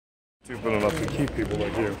Stupid enough to keep people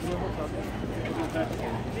like you.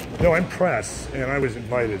 No, I'm press, and I was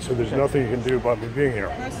invited, so there's nothing you can do about me being here.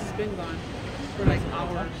 Press has been gone for like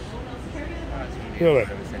hours. Really?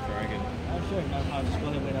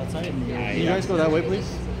 Can you guys go that way,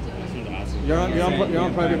 please? You're on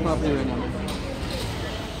private property right now.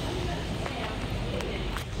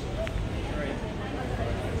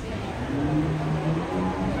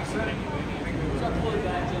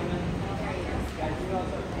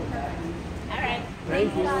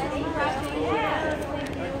 Thank you. Thank you.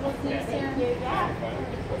 We'll see you soon. Yeah.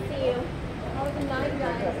 We'll see you. Have a good night,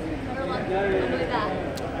 guys. Better luck on the way back.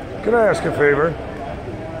 Can I ask a favor?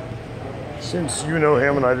 Since you know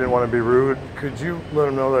him and I didn't want to be rude, could you let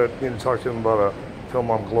him know that you need to talk to him about a film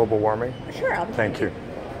on global warming? Sure. Thank you.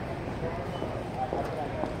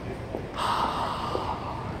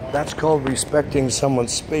 That's called respecting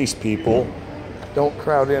someone's space, people. Don't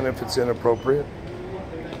crowd in if it's inappropriate.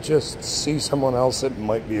 Just see someone else that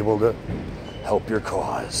might be able to help your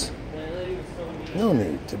cause. No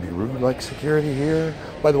need to be rude like security here.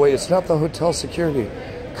 By the way, it's not the hotel security.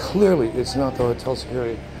 Clearly, it's not the hotel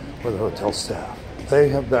security or the hotel staff. They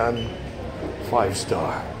have been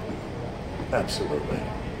 5-star. Absolutely.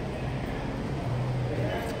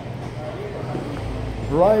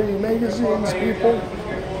 Variety magazines, people,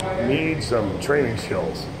 need some training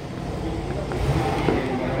skills.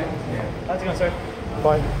 How's it going, sir?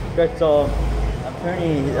 Fine. Great, so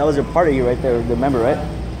apparently that was your party right there, remember, right?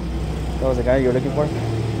 That was the guy you were looking for?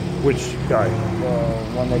 Which guy? The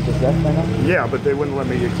one that just left right now? Yeah, but they wouldn't let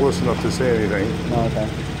me get close enough to say anything. No, okay.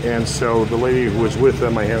 And so the lady who was with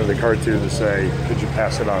them, I handed the card to say, could you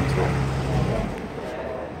pass it on to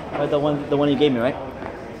him? The one you gave me, right?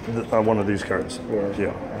 One of these cards. Yeah. Yeah.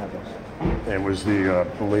 I have those. It was the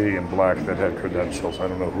lady in black that had credentials. I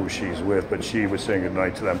don't know who she's with, but she was saying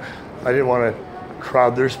goodnight to them. I didn't want to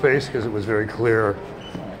crowd their space because it was very clear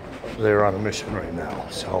they're on a mission right now.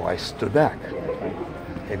 So I stood back.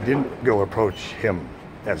 I didn't go approach him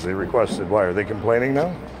as they requested. Why, are they complaining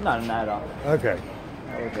now? No, not at all. Okay.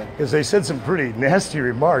 Okay. Because they said some pretty nasty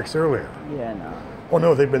remarks earlier. Yeah, no. Oh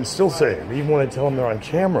no, they've been still saying. Even when I tell them they're on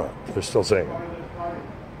camera, they're still saying.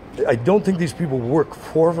 I don't think these people work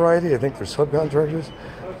for Variety. I think they're subcontractors.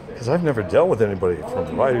 Because I've never dealt with anybody from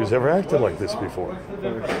Variety who's ever acted like this before.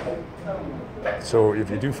 So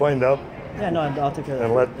if you do find out, Yeah, no, I'll take care of that.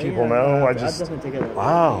 and let people know, I'll definitely take care of that.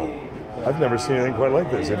 Wow. I've never seen anything quite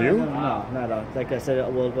like this. Have you? No, not at all. Like I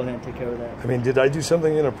said, we'll go ahead and take care of that. I mean, did I do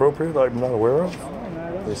something inappropriate I'm not aware of? No, not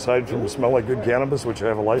at all. Aside from smell like good cannabis, which I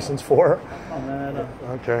have a license for? No, not at all.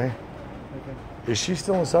 Okay. Okay. Is she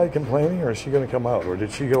still inside complaining, or is she going to come out, or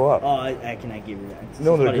did she go up? Oh, I cannot give you that.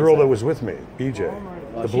 No, the girl that was with me, BJ,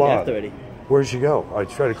 the she blonde. left already. Where'd she go? I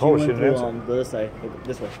tried to call her, she went didn't through, answer. the other side,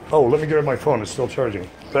 this way. Oh, let me get her my phone. It's still charging.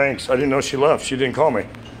 Thanks. I didn't know she left. She didn't call me.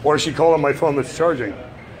 Or she called on my phone that's charging.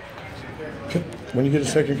 When you get a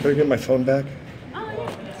second, can I get my phone back?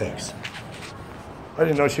 Thanks. I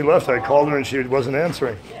didn't know she left. I called her and she wasn't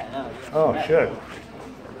answering. Oh, shit.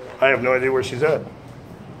 I have no idea where she's at.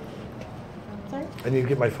 Sorry? I need to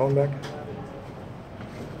get my phone back.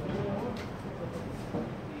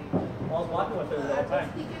 I was walking with her the whole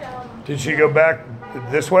time. Did she go back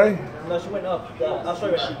this way? No, she went up. I'll show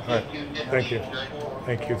you. All right. Thank you.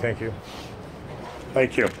 Thank you. Thank you.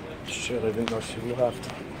 Thank you. Shit, I didn't know she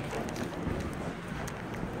left.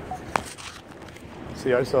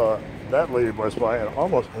 See, I saw that lady was by and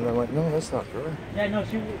almost, and I'm like, no, that's not her. Yeah, no,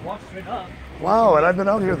 she walked straight up. Wow, and I've been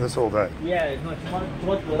out here this whole time. Yeah, no, she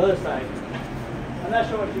went to the other side. I'm not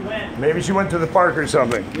sure where she went. Maybe she went to the park or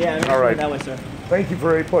something. Yeah, all right. that way, sir. Thank you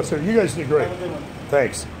for A+. Sir. You guys did great. Have a good one.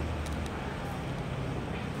 Thanks.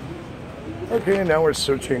 Okay, now we're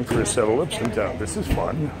searching for a set of lips in town. This is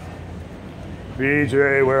fun.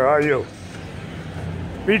 BJ, where are you?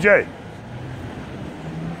 BJ.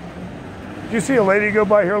 Did you see a lady go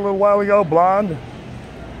by here a little while ago, blonde?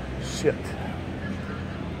 Shit.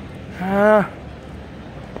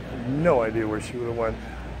 No idea where she would have went.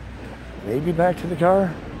 Maybe back to the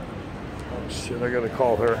car? Oh shit, I gotta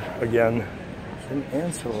call her again. She didn't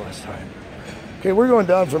answer last time. Okay, we're going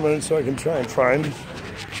down for a minute so I can try and find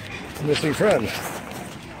a missing friend.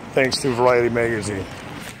 Thanks to Variety Magazine.